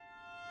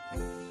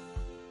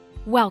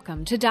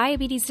Welcome to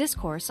Diabetes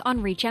Discourse on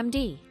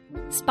ReachMD,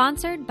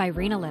 sponsored by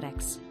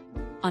Renalytics.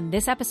 On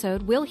this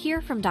episode, we'll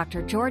hear from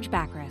Dr. George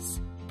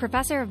Bakris,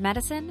 Professor of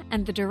Medicine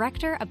and the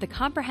Director of the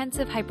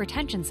Comprehensive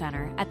Hypertension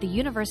Center at the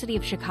University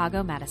of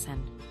Chicago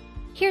Medicine.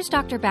 Here's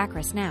Dr.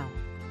 Bakris now.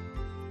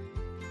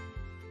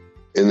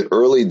 In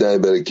early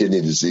diabetic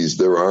kidney disease,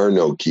 there are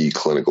no key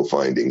clinical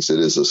findings. It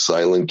is a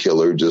silent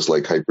killer, just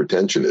like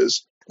hypertension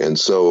is. And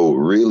so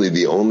really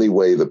the only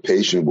way the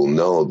patient will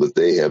know that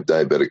they have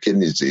diabetic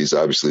kidney disease,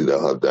 obviously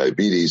they'll have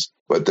diabetes,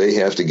 but they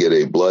have to get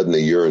a blood and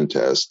a urine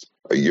test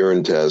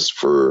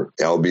for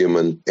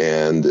albumin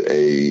and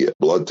a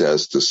blood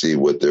test to see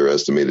what their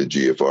estimated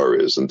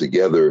GFR is. And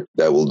together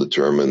that will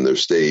determine their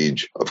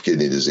stage of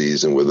kidney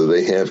disease and whether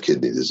they have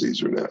kidney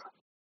disease or not.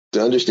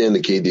 To understand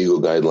the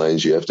KDIGO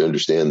guidelines, you have to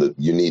understand that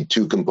you need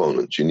two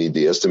components. You need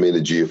the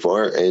estimated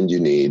GFR and you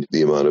need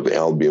the amount of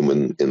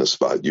albumin in a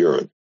spot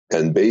urine.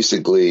 And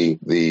basically,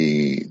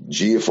 the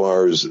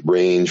GFRs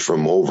range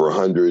from over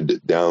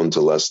 100 down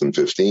to less than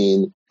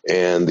 15,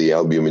 and the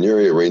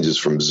albuminuria ranges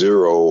from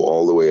 0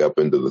 all the way up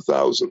into the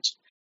thousands.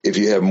 If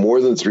you have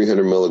more than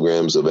 300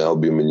 milligrams of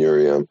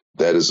albuminuria,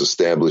 that is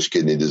established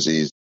kidney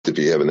disease. If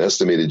you have an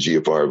estimated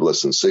GFR of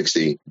less than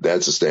 60,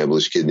 that's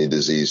established kidney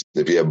disease.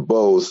 If you have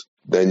both,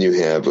 then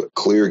you have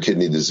clear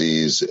kidney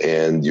disease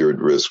and you're at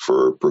risk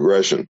for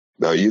progression.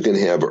 Now, you can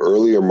have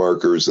earlier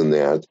markers than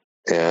that,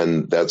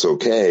 and that's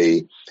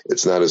okay.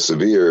 It's not as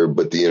severe,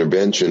 but the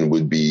intervention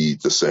would be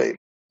the same.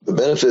 The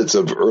benefits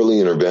of early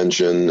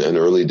intervention and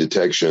early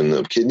detection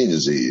of kidney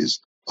disease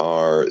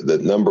are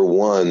that, number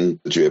one,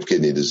 that you have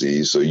kidney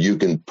disease, so you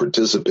can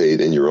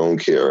participate in your own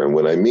care. And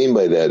what I mean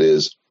by that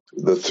is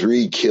the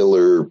three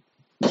killer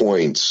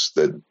points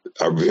that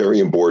are very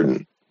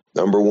important.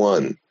 Number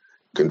one,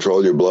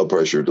 control your blood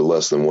pressure to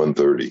less than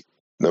 130.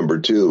 Number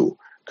two,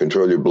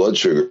 control your blood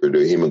sugar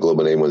to a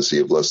hemoglobin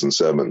A1C of less than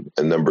 7.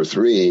 And number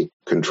three,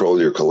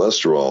 control your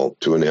cholesterol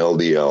to an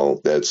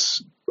LDL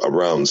that's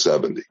around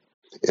 70.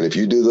 And if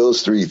you do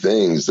those three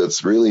things,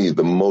 that's really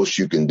the most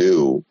you can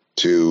do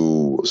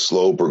to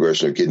slow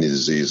progression of kidney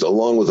disease,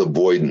 along with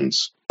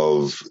avoidance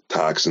of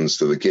toxins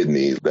to the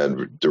kidney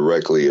that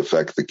directly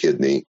affect the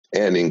kidney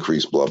and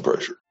increase blood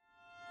pressure.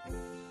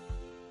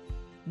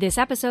 This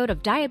episode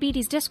of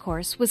Diabetes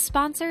Discourse was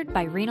sponsored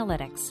by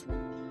Renalytics.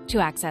 To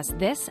access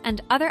this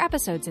and other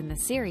episodes in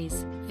this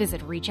series,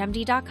 visit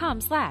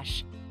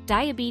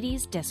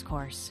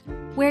reachmd.com/diabetesdiscourse,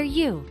 where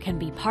you can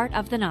be part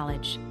of the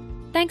knowledge.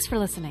 Thanks for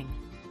listening.